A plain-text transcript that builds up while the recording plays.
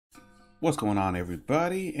What's going on,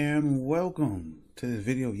 everybody, and welcome to this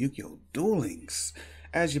video of Yu-Gi-Oh! Duel Links.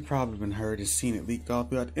 As you've probably been heard and seen it leaked all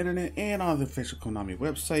throughout the internet and on the official Konami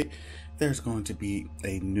website, there's going to be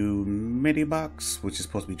a new mini box, which is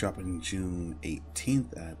supposed to be dropping June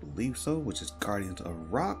 18th, I believe so, which is Guardians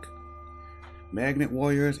of Rock, Magnet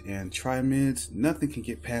Warriors, and Tri-Mids. Nothing can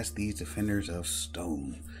get past these Defenders of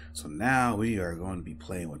Stone. So now we are going to be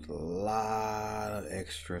playing with a lot of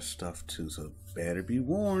extra stuff too, so better be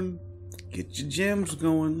warned. Get your gems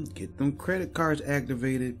going, get them credit cards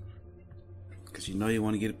activated, because you know you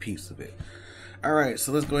want to get a piece of it. Alright,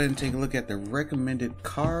 so let's go ahead and take a look at the recommended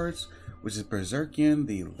cards, which is Berserkian,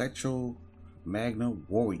 the Electromagnet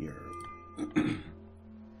Warrior.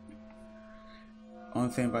 Only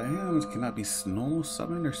thing about him is cannot be normal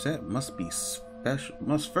summoned or set, must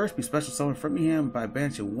first be special summoned from your hand by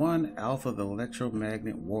banishing one Alpha the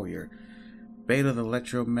Electromagnet Warrior, Beta the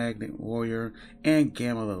Electromagnet Warrior, and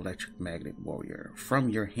Gamma the Electromagnet Warrior from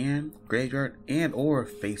your hand, graveyard, and or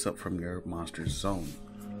face up from your monster's zone.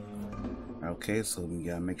 Okay, so we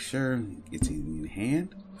gotta make sure it's in your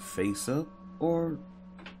hand, face up, or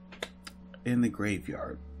in the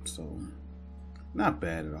graveyard. So not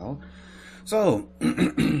bad at all. So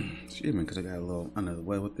excuse me, because I got a little under the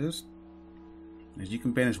way with this. As you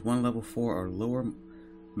can banish one level 4 or lower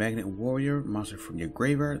Magnet Warrior monster from your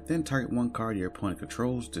graveyard, then target one card your opponent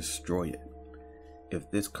controls, destroy it. If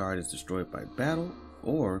this card is destroyed by battle,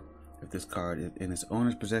 or if this card is in its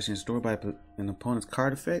owner's possession is destroyed by an opponent's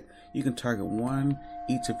card effect, you can target one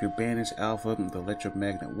each of your banished Alpha the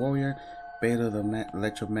Electromagnet Warrior, Beta the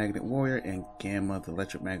Electromagnet Warrior, and Gamma the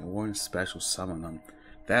Electromagnet Warrior, and special summon them.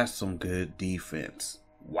 That's some good defense.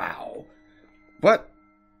 Wow. But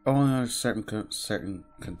only under certain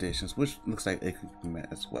conditions, which looks like it could be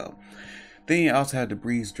met as well. Then you also have the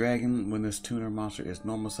Breeze Dragon. When this tuner monster is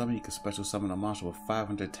normal summon, you can special summon a monster with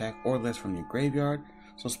 500 attack or less from your graveyard.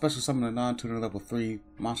 So special summon a non-tuner level 3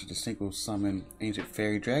 monster to single summon Ancient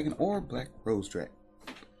Fairy Dragon or Black Rose Dragon,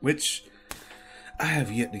 which I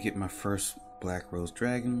have yet to get my first Black Rose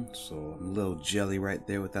Dragon, so I'm a little jelly right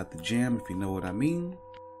there without the gem, if you know what I mean.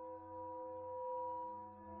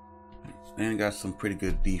 And got some pretty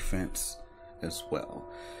good defense as well.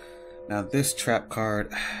 Now this trap card,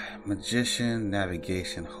 Magician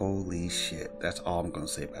Navigation, holy shit, that's all I'm gonna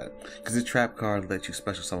say about it. Because the trap card lets you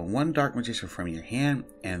special summon one Dark Magician from your hand,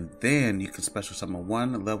 and then you can special summon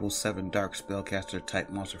one level 7 Dark Spellcaster type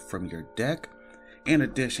monster from your deck. In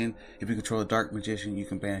addition, if you control a Dark Magician, you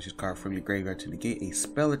can banish this card from your graveyard to negate a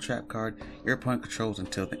spell or trap card your opponent controls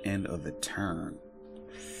until the end of the turn.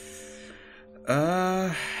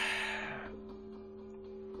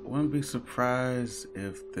 Wouldn't be surprised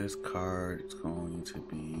if this card is going to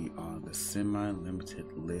be on the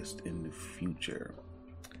semi-limited list in the future.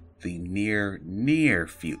 The near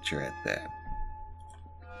future at that.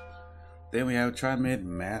 Then we have Tri-Mid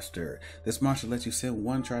Master. This monster lets you send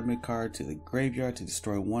one Tri-Mid card to the graveyard to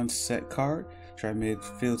destroy one set card. Tri-Mid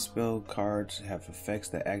field spell cards have effects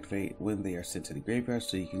that activate when they are sent to the graveyard,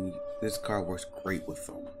 so this card works great with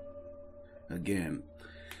them. Again,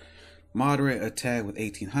 moderate attack with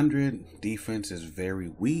 1800, defense is very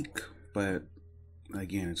weak, but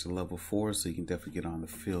again, it's a level 4, so you can definitely get on the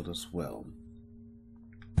field as well.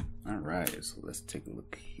 Alright, so let's take a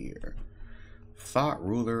look here. Thought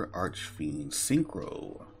Ruler Archfiend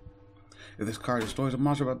Synchro. If this card destroys a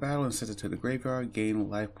monster by battle and sends it to the graveyard, gain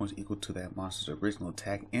life points equal to that monster's original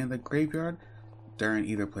attack in the graveyard during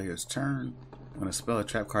either player's turn. When a spell or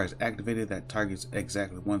trap card is activated that targets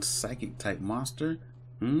exactly one psychic type monster,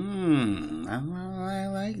 I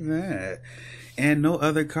like that. And no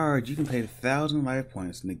other card. You can pay 1,000 life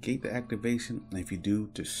points, negate the activation, and if you do,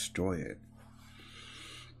 destroy it.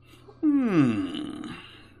 I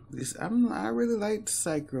really like the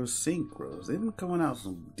Synchros. They've been coming out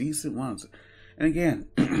some decent ones. And again,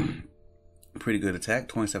 pretty good attack,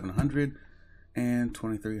 2,700 and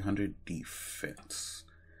 2,300 defense.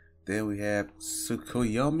 Then we have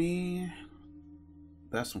Tsukuyomi.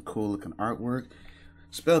 That's some cool looking artwork.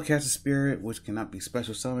 Spellcaster Spirit, which cannot be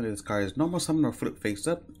special summoned. If this card is normal summon or flip face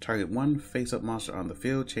up, target one face up monster on the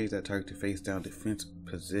field, change that target to face down defense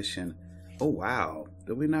position. Oh wow,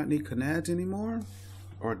 do we not need Kanads anymore?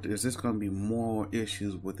 Or is this going to be more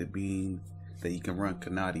issues with it being that you can run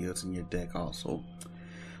Canadios in your deck also?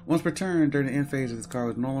 Once per turn, during the end phase, if this card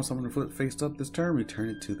was normal summoned or flip face up this turn, return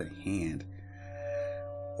it to the hand.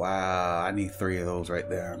 Wow, I need 3 of those right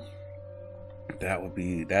there.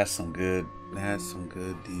 That's some good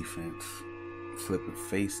defense. Flip it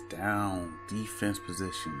face down, defense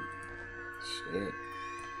position. Shit.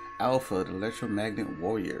 Alpha, the Electromagnet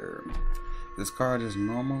Warrior. this card is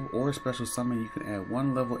normal or special summon. You can add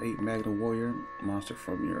one level 8 Magnet Warrior monster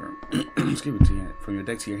from your from your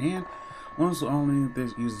deck to your hand. Once only,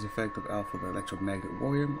 this uses the effect of Alpha the Electromagnet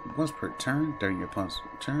Warrior. Once per turn, during your opponent's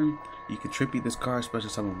turn, you can tribute this card, special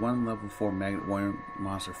summon one level 4 Magnet Warrior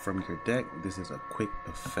monster from your deck. This is a quick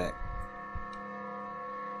effect.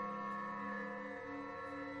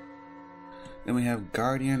 Then we have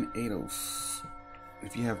Guardian Ados.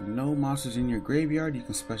 If you have no monsters in your graveyard, you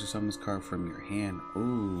can special summon this card from your hand.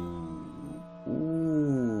 Ooh.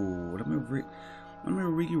 Let me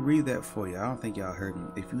reread that for you. I don't think y'all heard me.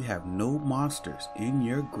 If you have no monsters in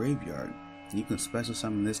your graveyard, you can special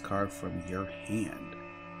summon this card from your hand.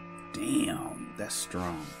 Damn, that's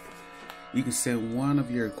strong. You can send one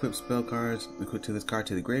of your equipped spell cards equipped to this card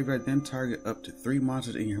to the graveyard, then target up to 3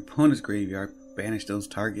 monsters in your opponent's graveyard. Banish those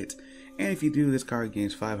targets. And if you do, this card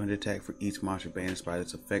gains 500 attack for each monster banished by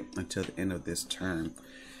this effect until the end of this turn.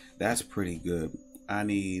 That's pretty good. I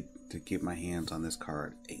need to get my hands on this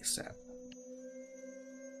card ASAP.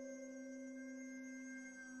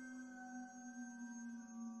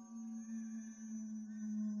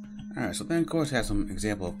 Alright, so then of course has some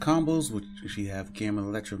example of combos, which you have Gamma the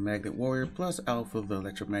Electromagnet Warrior plus Alpha the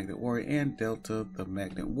Electromagnet Warrior and Delta the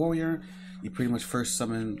Magnet Warrior. You pretty much first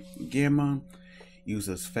summon Gamma, use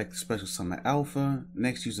the effect special summon Alpha,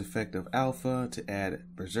 next use the effect of Alpha to add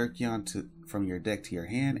Berserkion from your deck to your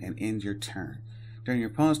hand and end your turn. During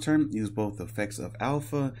your opponent's turn, use both the effects of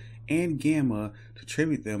Alpha and Gamma to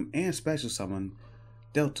tribute them and special summon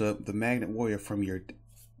Delta the Magnet Warrior from your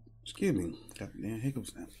Delta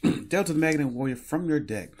the Magnet Warrior from your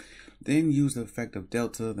deck. Then use the effect of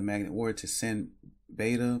Delta the Magnet Warrior to send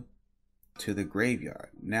Beta to the graveyard.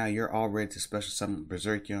 Now you're all ready to special summon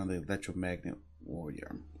Berserkion the Electromagnet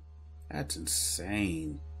Warrior. That's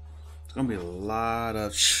insane. It's gonna be a lot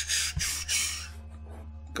of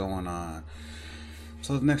going on.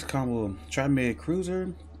 So the next combo, Tri-Mid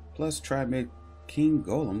Cruiser plus Tri-Mid King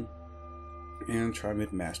Golem and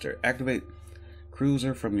Tri-Mid Master. Activate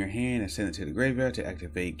Cruiser from your hand and send it to the graveyard to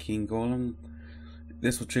activate King Golem.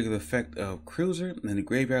 This will trigger the effect of Cruiser in the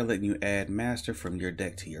graveyard, letting you add Master from your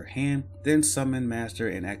deck to your hand. Then summon Master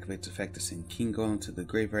and activate the effect to send King Golem to the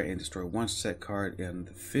graveyard and destroy one set card in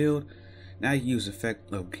the field. Now you use the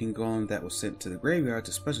effect of King Golem that was sent to the graveyard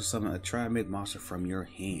to special summon a Tri-Mid monster from your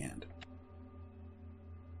hand.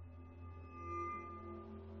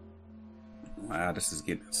 Wow, this is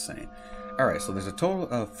getting insane. Alright, so there's a total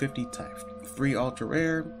of 50 types. 3 ultra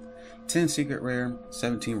rare, 10 secret rare,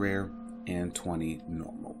 17 rare, and 20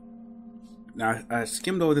 normal. Now I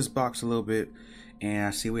skimmed over this box a little bit and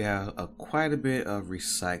I see we have quite a bit of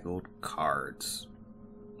recycled cards.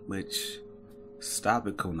 Which, stop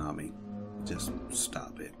it, Konami. Just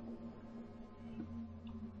stop it.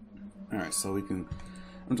 Alright, so I'm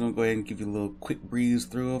just gonna go ahead and give you a little quick breeze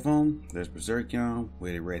through of them. There's Berserkion, we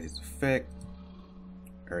already read his effect.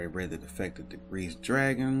 Already read the effect of the Greased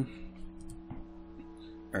Dragon.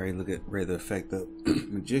 Already read the effect of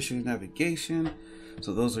Magician's Navigation.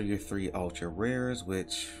 So those are your 3 ultra rares,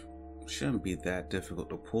 which shouldn't be that difficult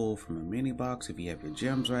to pull from a mini box if you have your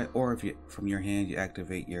gems right, or if you from your hand you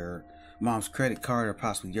activate your mom's credit card or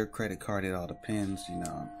possibly your credit card. It all depends, you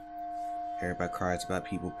know. Everybody cries about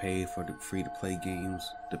people pay for the free to play games,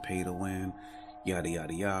 the pay to win, yada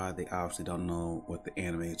yada yada. They obviously don't know what the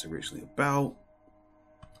anime is originally about.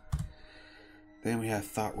 Then we have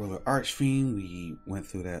Thought Ruler Archfiend. We went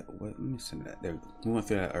through that. What? Let me send that. There we go. We went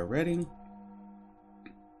through that already.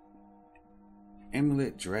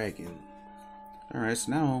 Amulet Dragon. Alright,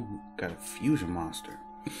 so now got a fusion monster.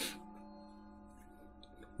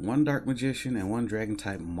 1 Dark Magician and 1 Dragon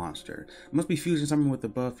type monster. Must be fusion something with the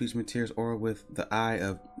above fusion materials or with the Eye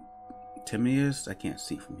of Timaeus. I can't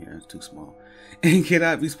see from here, it's too small. And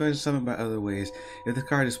cannot be special summoned by other ways. If the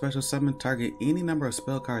card is special summoned, target any number of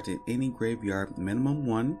spell cards in any graveyard, minimum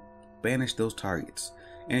 1. Banish those targets.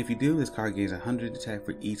 And if you do, this card gains 100 attack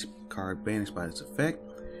for each card banished by this effect.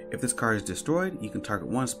 If this card is destroyed, you can target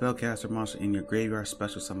 1 spellcaster monster in your graveyard,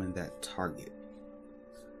 special summon that target.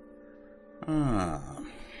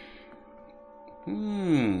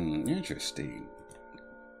 Interesting.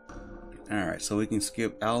 Alright, so we can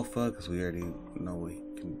skip Alpha because we already know what we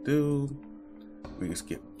can do. We can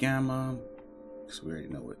skip Gamma because we already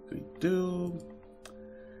know what we do.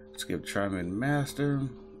 Skip Tri-Mid Master,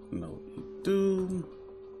 you know what we do.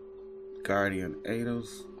 Guardian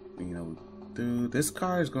Ados, you know what we do. This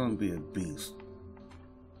card is going to be a beast.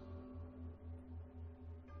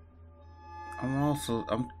 I'm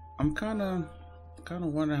kind of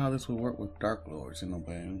wondering how this will work with Dark Lords, you know,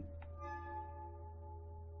 man.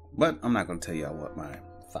 But I'm not going to tell y'all what my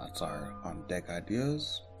thoughts are on deck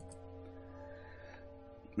ideas.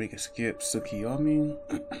 Make it skip Tsukiyomi.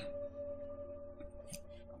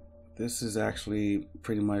 This is actually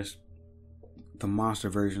pretty much the monster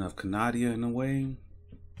version of Kanadia in a way.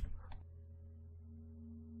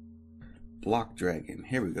 Block Dragon.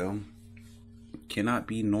 Here we go. Cannot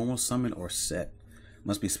be normal summon or set.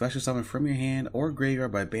 Must be special summoned from your hand or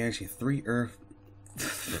graveyard by banishing 3 earth.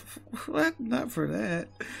 What? Not for that.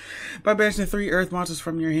 By banishing 3 earth monsters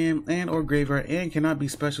from your hand and or graveyard, and cannot be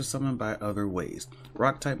special summoned by other ways.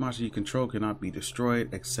 Rock type monster you control cannot be destroyed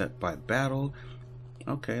except by battle.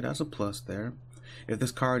 Okay, that's a plus there. If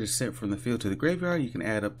this card is sent from the field to the graveyard, you can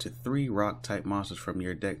add up to 3 rock type monsters from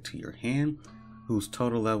your deck to your hand, whose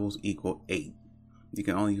total levels equal 8. You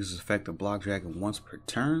can only use this effect of Block Dragon once per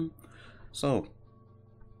turn. So,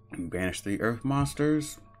 banish 3 earth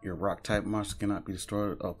monsters. Your rock type monster cannot be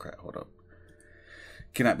destroyed. Oh crap, hold up.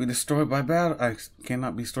 Cannot be destroyed by battle.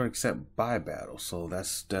 Cannot be destroyed except by battle. So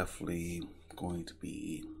that's definitely going to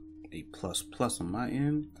be a plus on my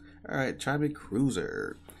end. Alright, Tribe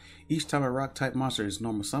Cruiser. Each time a rock type monster is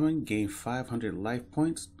normal summon, gain 500 life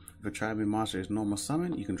points. If a Tribe monster is normal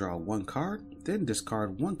summon, you can draw 1 card, then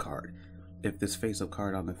discard 1 card. If this face-up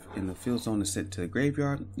card in the field zone is sent to the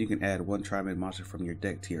graveyard, you can add 1 Tribe Monster from your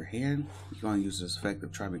deck to your hand. You can only use this effect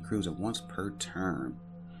of Tribe Cruiser once per turn.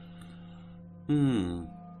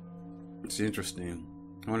 It's interesting.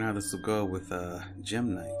 I wonder how this will go with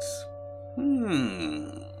Gem Knights.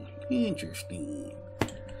 Interesting.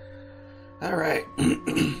 Alright.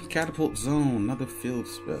 Catapult Zone, another field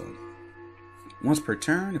spell. Once per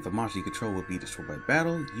turn, if a monster you control will be destroyed by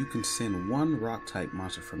battle, you can send 1 rock type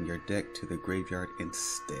monster from your deck to the graveyard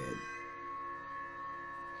instead.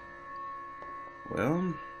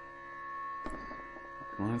 Well, I'm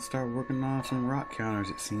gonna start working on some rock counters,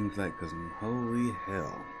 it seems like, because holy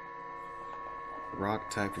hell. Rock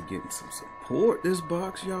type are getting some support this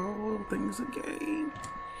box, y'all. Things a game.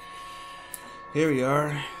 Here we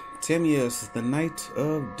are. Timaeus, the Knight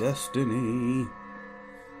of Destiny,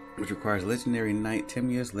 which requires Legendary Knight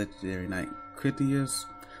Timaeus, Legendary Knight Critias,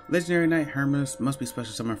 Legendary Knight Hermes. Must be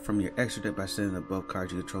special summoned from your extra deck by sending the above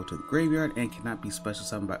cards you control to the graveyard, and cannot be special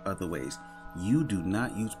summoned by other ways. You do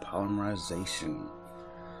not use polymerization.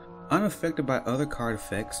 Unaffected by other card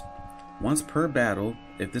effects. Once per battle,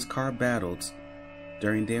 if this card battles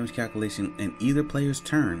during damage calculation in either player's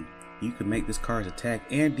turn, you can make this card's attack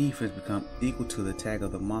and defense become equal to the attack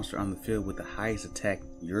of the monster on the field with the highest attack,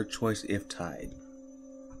 your choice if tied.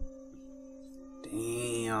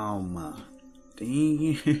 Damn.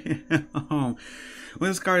 When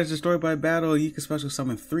this card is destroyed by battle, you can special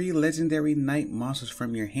summon 3 Legendary Knight monsters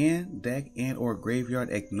from your hand, deck, and or graveyard,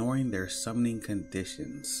 ignoring their summoning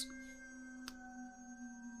conditions.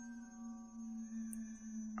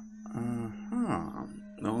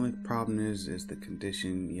 The only problem is the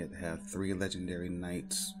condition. You have to have 3 Legendary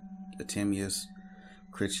Knights, Timaeus,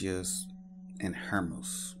 Critias, and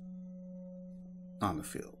Hermes on the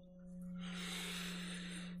field.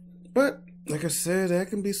 But like I said, that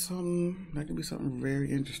can be something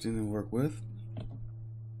very interesting to work with.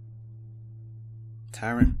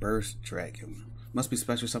 Tyrant Burst Dragon. Must be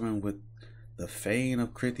special summoned with the Fane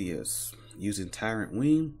of Critias using Tyrant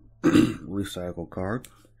Wing, recycle card,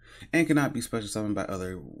 and cannot be special summoned by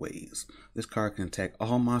other ways. This card can attack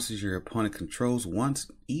all monsters your opponent controls once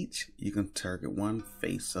each. You can target 1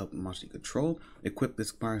 face-up monster you control. Equip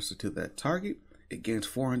this monster to that target. It gains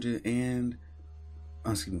 400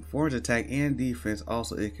 attack and defense.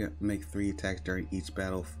 Also, it can make 3 attacks during each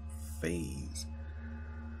battle phase.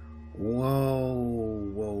 Whoa.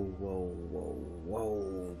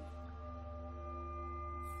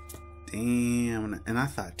 Damn. And I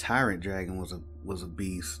thought Tyrant Dragon was a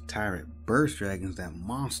beast. Tyrant Burst Dragon's that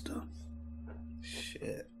monster.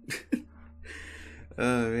 Shit.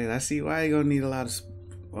 Oh man, I see why you're gonna need a lot of.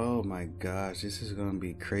 Oh my gosh, this is gonna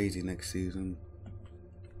be crazy next season.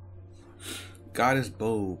 Goddess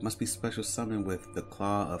Bow. Must be special summoned with the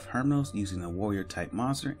Claw of Hermes using a warrior type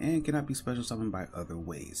monster, and cannot be special summoned by other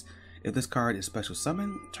ways. If this card is special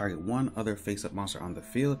summoned, target 1 other face-up monster on the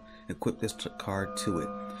field, equip this card to it.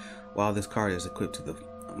 While this card is equipped to the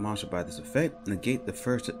monster by this effect, negate the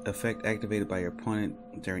first effect activated by your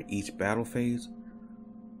opponent during each battle phase.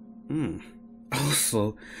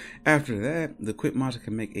 Also, after that, the equipped monster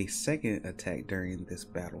can make a second attack during this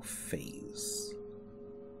battle phase.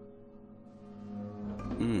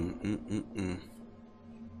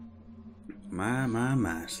 My,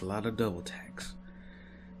 it's a lot of double attacks.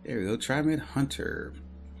 There we go. Trimid Hunter.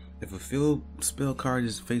 If a field spell card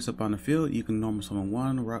is face up on the field, you can normal summon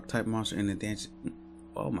 1 rock type monster in the dance.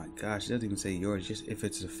 Oh my gosh, it doesn't even say yours, just if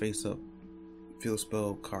it's a face up field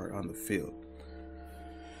spell card on the field.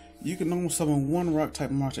 You can normal summon one rock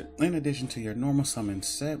type monster in addition to your normal summon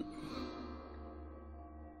set.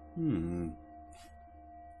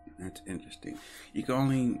 That's interesting. You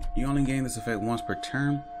only gain this effect once per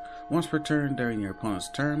turn. Once per turn during your opponent's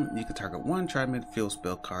turn, you can target one tri-midfield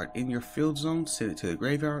spell card in your field zone, send it to the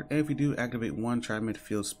graveyard, and if you do, activate one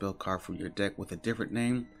tri-midfield spell card from your deck with a different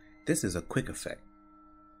name. This is a quick effect.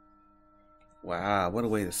 Wow, what a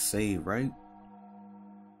way to save, right?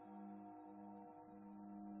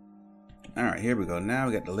 Alright, here we go. Now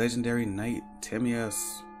we got the legendary knight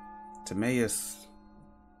Timaeus.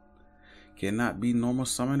 Cannot be normal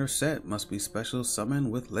summoned or set. Must be special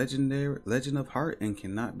summoned with Legend of Heart and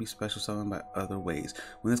cannot be special summoned by other ways.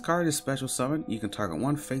 When this card is special summoned, you can target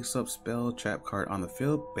one face-up spell trap card on the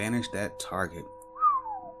field. Banish that target.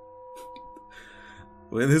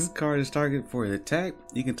 When this card is targeted for an attack,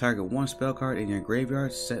 you can target one spell card in your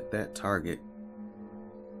graveyard. Set that target.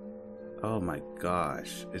 Oh my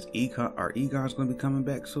gosh. Are Egons going to be coming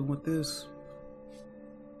back soon with this?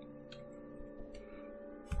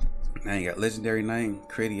 Now you got Legendary Knight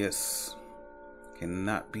Critias.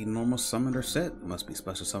 Cannot be normal summoned or set. Must be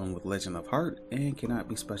special summoned with Legend of Heart and cannot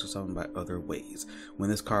be special summoned by other ways. When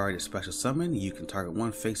this card is special summoned, you can target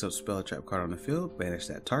one face-up spell trap card on the field. Banish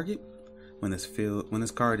that target. When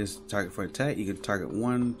this card is target for attack, you can target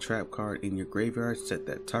one trap card in your graveyard. Set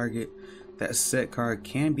that target. That set card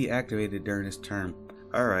can be activated during this turn.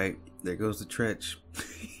 Alright, there goes the Tretch.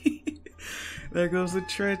 There goes the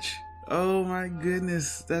Tretch. Oh my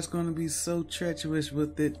goodness, that's going to be so treacherous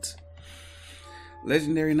with it.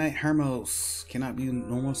 Legendary Knight Hermos. Cannot be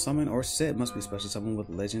normal summon or set. Must be special summoned with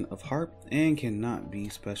Legend of Heart and cannot be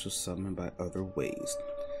special summoned by other ways.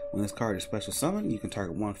 When this card is special summoned, you can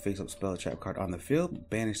target one face-up spell trap card on the field.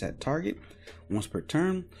 Banish that target once per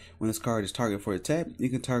turn. When this card is targeted for attack, you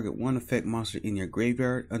can target one effect monster in your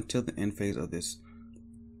graveyard until the end phase of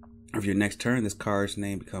your next turn. This card's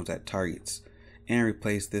name becomes that target's, and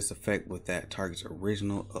replace this effect with that target's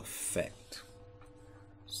original effect.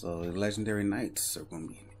 So the Legendary Knights are going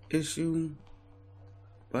to be an issue,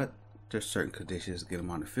 but there's certain conditions to get them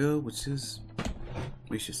on the field, which is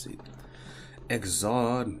we should see.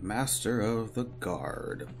 Exhaud, Master of the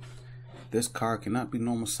Guard. This card cannot be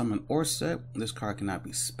normal summoned or set. This card cannot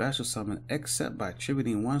be special summoned except by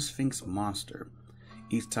attributing one Sphinx monster.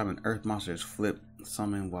 Each time an Earth monster is flipped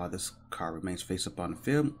summoned while this card remains face up on the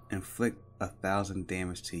field, inflict 1,000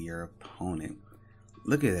 damage to your opponent.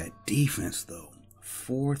 Look at that defense though.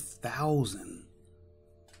 4,000.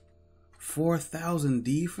 4,000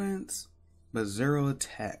 defense, but 0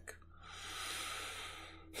 attack.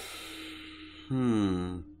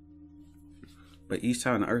 But each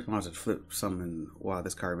time an Earth monster flips summon while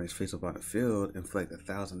this card remains face up on the field, inflict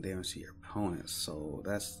 1,000 damage to your opponent. So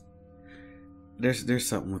there's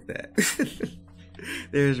something with that.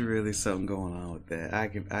 There's really something going on with that. I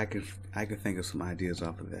can think of some ideas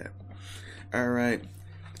off of that. Alright.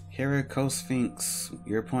 Sphinx.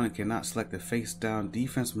 Your opponent cannot select a face down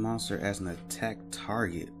defense monster as an attack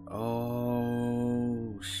target.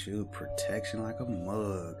 Oh shoot, protection like a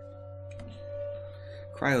mug.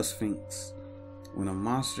 Sphinx. When a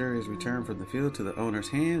monster is returned from the field to the owner's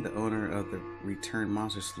hand, the owner of the returned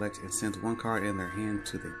monster selects and sends one card in their hand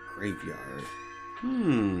to the graveyard.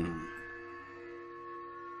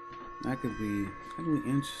 That could be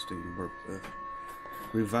interesting to work with.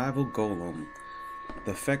 Revival Golem.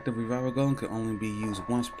 The effect of Revival Golem can only be used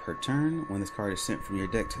once per turn. When this card is sent from your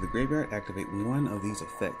deck to the graveyard, activate one of these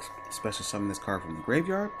effects. Special summon this card from the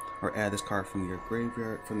graveyard, or add this card from the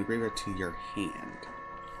graveyard to your hand.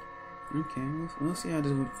 Okay, we'll see how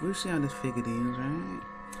this figure is, right?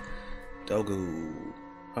 Dogu.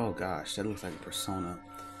 Oh gosh, that looks like a persona.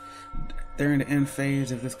 During the end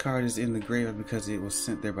phase, if this card is in the graveyard because it was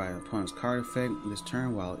sent there by an opponent's card effect this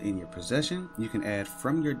turn while in your possession, you can add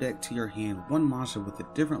from your deck to your hand one monster with a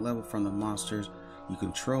different level from the monsters you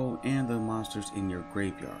control and the monsters in your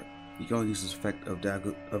graveyard. You can only use this effect of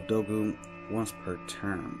Dogu once per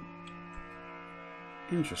turn.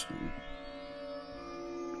 Interesting.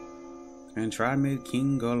 And Trimid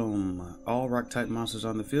King Golem. All rock type monsters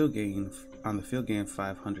on the field gain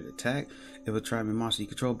 500 attack. If a Trimid monster you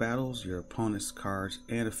control battles, your opponent's cards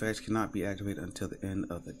and effects cannot be activated until the end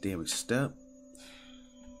of the damage step.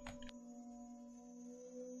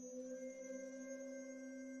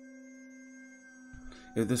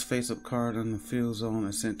 If this face-up card on the field zone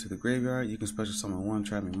is sent to the graveyard, you can special summon one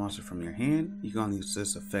Trimid monster from your hand. You can only use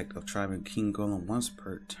this effect of Trimid King Golem once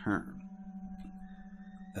per turn.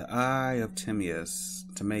 The Eye of Timaeus.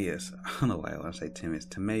 I don't know why I want to say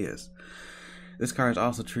Timaeus. This card is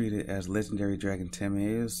also treated as Legendary Dragon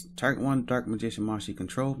Timaeus. Target one Dark Magician monster you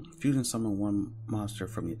control. Fusion summon one monster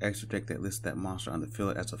from your extra deck that lists that monster on the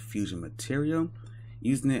field as a fusion material.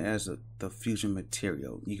 Using it as the fusion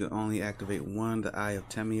material, you can only activate one the Eye of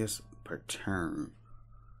Timaeus per turn.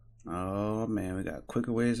 Oh man, we got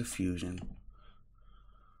quicker ways of fusion.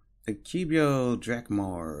 The Kibyo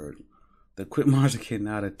Drakmord. The equipped monster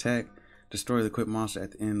cannot attack. Destroy the equipped monster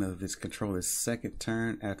at the end of its controller's second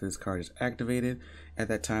turn after this card is activated. At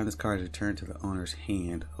that time, this card is returned to the owner's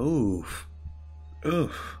hand. Oof.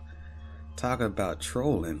 Oof. Talk about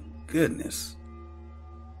trolling. Goodness.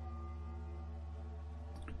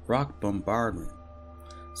 Rock Bombardment.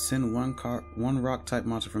 Send one rock type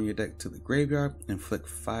monster from your deck to the graveyard. Inflict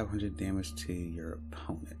 500 damage to your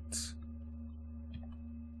opponent.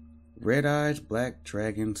 Red Eyes Black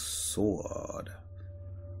Dragon Sword.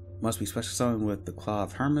 Must be special summoned with the Claw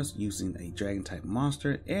of Hermes using a dragon type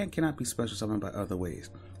monster and cannot be special summoned by other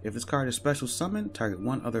ways. If this card is special summoned, target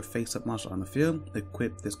one other face up monster on the field,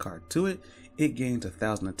 equip this card to it. It gains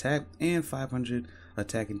 1000 attack and 500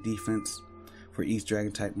 attack and defense for each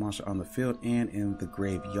dragon type monster on the field and in the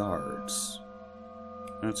graveyards.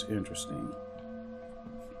 That's interesting.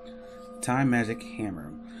 Time Magic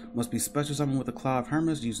Hammer. Must be special summoned with the Claw of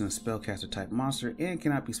Hermes using a spellcaster type monster and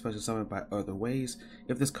cannot be special summoned by other ways.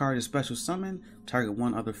 If this card is special summoned, target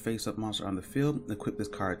one other face up monster on the field, equip this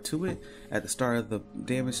card to it. At the start of the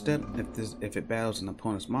damage step, if it battles an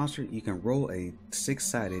opponent's monster, you can roll a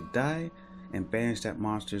 6-sided die and banish that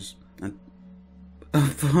monster's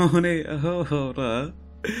opponent. Hold on.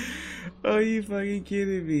 Oh, you fucking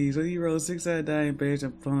kidding me? So you roll a 6-sided die and banish the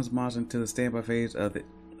opponent's monster until the standby phase of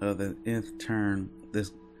the nth turn.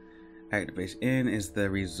 This activation N is the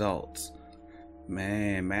results.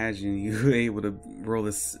 Man, imagine you able to roll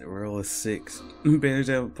a 6, banish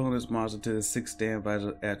that opponent's monster to the 6th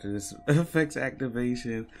standby after this effects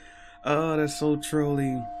activation. Oh, that's so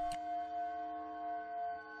trolling.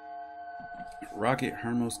 Rocket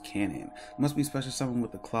Hermos Cannon. Must be special summoned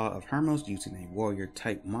with the Claw of Hermos using a warrior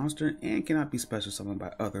type monster and cannot be special summoned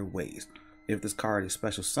by other ways. If this card is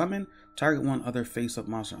special summoned, target one other face-up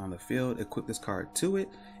monster on the field, equip this card to it.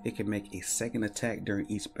 It can make a second attack during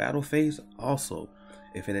each battle phase. Also,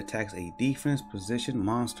 if it attacks a defense position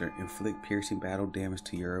monster, inflict piercing battle damage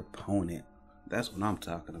to your opponent. That's what I'm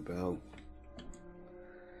talking about.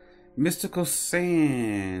 Mystical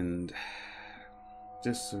Sand.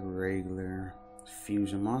 Just a regular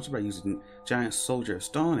fusion monster by using Giant Soldier of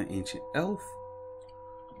Stone and Ancient Elf.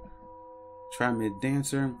 Trimid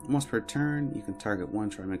Dancer. Once per turn, you can target one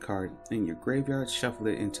Trimid card in your graveyard, shuffle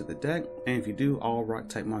it into the deck, and if you do, all rock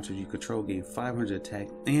type monsters you control gain 500 attack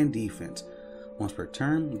and defense. Once per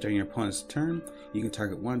turn, during your opponent's turn, you can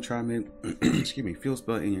target one Trimid field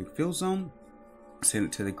spell in your field zone, send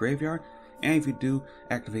it to the graveyard, and if you do,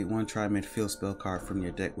 activate one Trimid field spell card from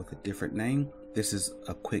your deck with a different name. This is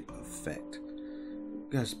a quick effect.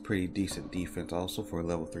 That's pretty decent defense also for a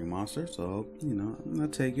level 3 monster, so you know, I'll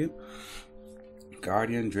take it.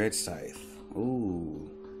 Guardian Dread Scythe. Ooh.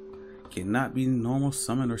 Cannot be normal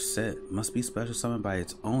summoned or set. Must be special summoned by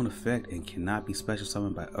its own effect and cannot be special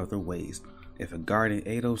summoned by other ways. If a Guardian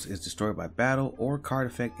Eidos is destroyed by battle or card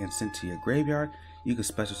effect and sent to your graveyard, you can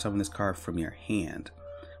special summon this card from your hand.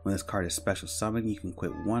 When this card is special summoned, you can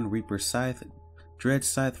equip one Reaper Scythe, Dread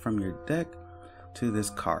Scythe from your deck to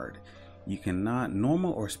this card. You cannot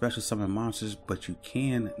normal or special summon monsters, but you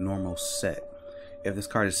can normal set. If this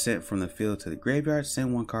card is sent from the field to the graveyard,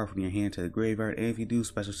 send one card from your hand to the graveyard, and if you do,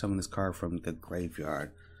 special summon this card from the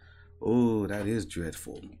graveyard. Oh, that is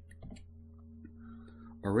dreadful.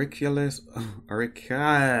 Orichalcos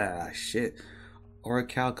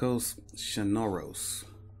Shanoros.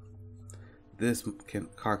 This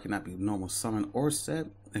card cannot be normal summoned or set.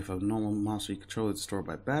 If a normal monster you control is destroyed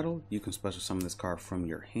by battle, you can special summon this card from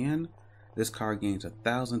your hand. This card gains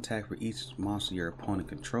 1000 attack for each monster your opponent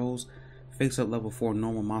controls. Face up level 4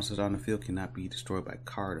 normal monsters on the field cannot be destroyed by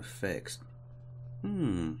card effects.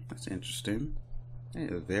 That's interesting.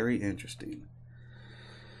 That is very interesting.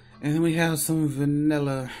 And then we have some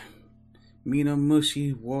vanilla.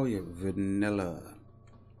 Minamushi Warrior Vanilla.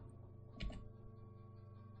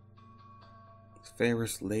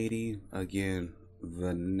 Fairest Lady, again,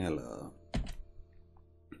 vanilla.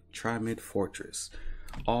 Trimid Fortress.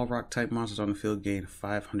 All rock type monsters on the field gain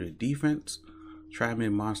 500 defense.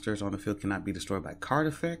 Trimid monsters on the field cannot be destroyed by card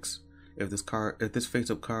effects. If this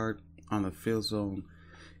face-up card on the field zone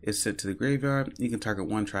is sent to the graveyard, you can target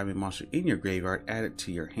one Trimid monster in your graveyard, add it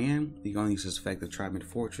to your hand. You can only use this effect of Trimid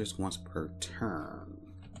Fortress once per turn.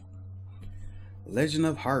 Legend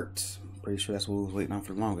of Hearts. Pretty sure that's what we was waiting on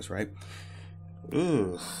for the longest, right?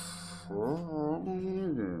 Ooh,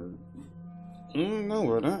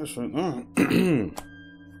 No, that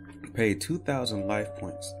shit. Pay 2,000 life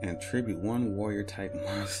points and tribute one warrior type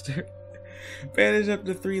monster. Banish up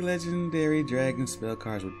to 3 legendary dragon spell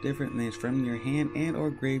cards with different names from your hand and or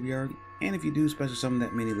graveyard. And if you do, special summon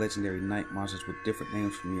that many legendary knight monsters with different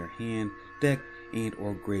names from your hand, deck, and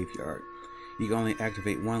or graveyard. You can only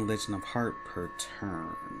activate 1 Legend of Heart per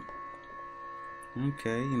turn.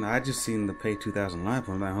 Okay, you know, I just seen the pay 2,000 life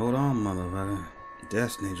points. Like, hold on, motherfucker.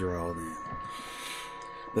 Destiny draw then.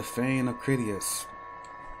 The Fane of Critias.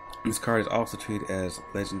 This card is also treated as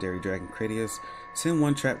Legendary Dragon Critias. Send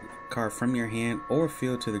 1 trap card from your hand or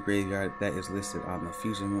field to the graveyard that is listed on the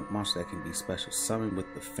fusion monster that can be special summoned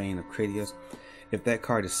with the Fane of Critias. If that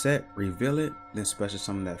card is set, reveal it, then special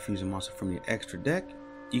summon that fusion monster from your extra deck.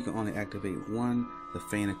 You can only activate 1 the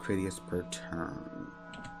Fane of Critias per turn.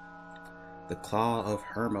 The Claw of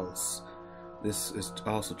Hermos. This is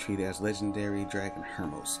also treated as Legendary Dragon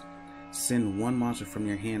Hermos. Send 1 monster from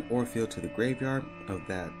your hand or field to the graveyard of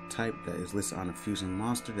that type that is listed on a fusion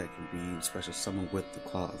monster that can be special summoned with the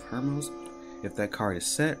Claw of Hermos. If that card is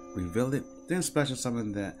set, reveal it, then special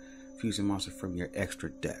summon that fusion monster from your extra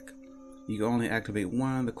deck. You can only activate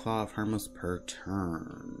 1 the Claw of Hermos per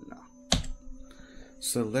turn.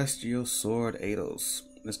 Celestial Sword Eidos.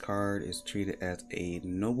 This card is treated as a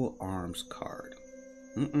Noble Arms card.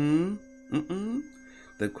 The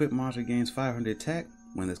equipped monster gains 500 attack.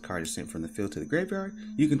 When this card is sent from the field to the graveyard,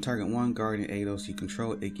 you can target 1 Guardian Eidos you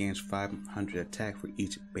control. It gains 500 attack for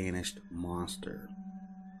each banished monster.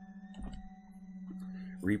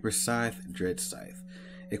 Reaper Scythe, Dread Scythe.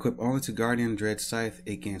 Equipped only to Guardian Dread Scythe,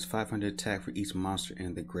 it gains 500 attack for each monster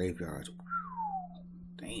in the graveyard.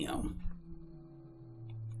 Damn.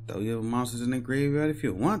 Throw your monsters in the graveyard if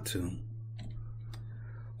you want to.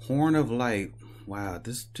 Horn of Light. Wow,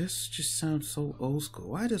 this just sounds so old school.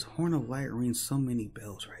 Why does Horn of Light ring so many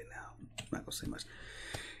bells right now? I'm not gonna say much.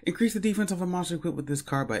 Increase the defense of a monster equipped with this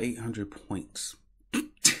card by 800 points.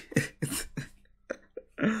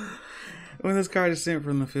 When this card is sent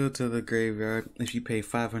from the field to the graveyard, if you pay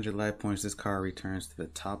 500 life points, this card returns to the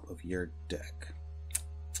top of your deck.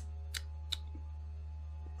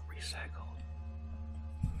 Recycle.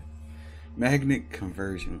 Magnet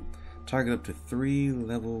Conversion. Target up to 3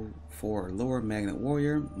 level 4 or lower Magnet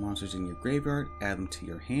Warrior monsters in your graveyard. Add them to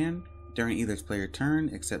your hand. During either player turn,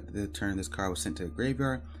 except the turn this card was sent to the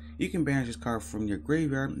graveyard, you can banish this card from your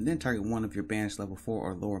graveyard and then target 1 of your banished level 4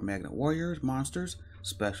 or lower Magnet Warriors monsters.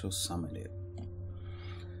 Special summon it.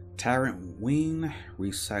 Tyrant Wing.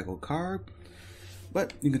 Recycle card.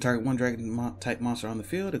 But you can target 1 dragon type monster on the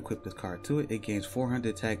field. Equip this card to it. It gains 400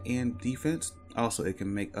 attack and defense. Also, it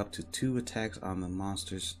can make up to 2 attacks on the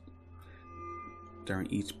monsters during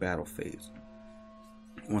each battle phase.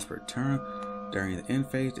 Once per turn, during the end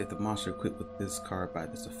phase, if the monster equipped with this card by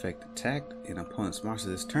this effect attacked an opponent's monster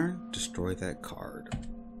this turn, destroy that card.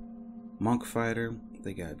 Monk Fighter,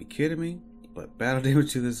 they gotta be kidding me, but battle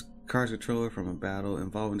damage to this card's controller from a battle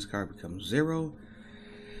involving this card becomes 0.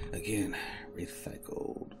 Again,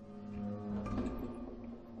 recycled.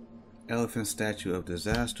 Elephant Statue of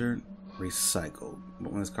Disaster. Recycled.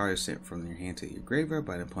 But when this card is sent from your hand to your graveyard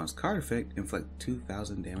by the opponent's card effect, inflict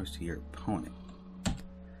 2,000 damage to your opponent.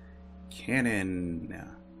 Cannon.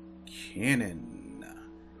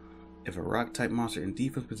 If a rock type monster in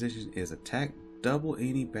defense position is attacked, double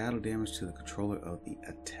any battle damage to the controller of the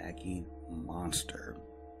attacking monster.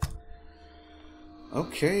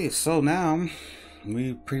 Okay, so now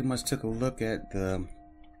we pretty much took a look at the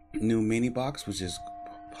new mini box, which is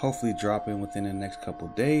hopefully dropping within the next couple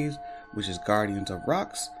of days, which is Guardians of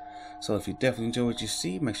Rocks. So if you definitely enjoy what you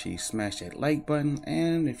see, make sure you smash that like button.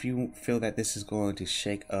 And if you feel that this is going to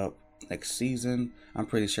shake up next season, I'm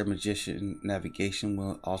pretty sure Magician Navigation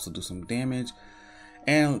will also do some damage,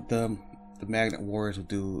 and the Magnet Warriors will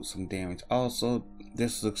do some damage also.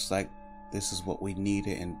 This looks like this is what we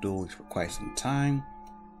needed in Duel Links for quite some time,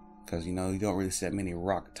 because you know you don't really see that many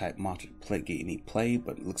rock type monsters get any play,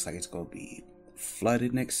 but it looks like it's going to be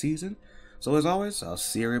flooded next season. So as always, I'll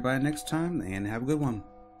see everybody next time, and have a good one.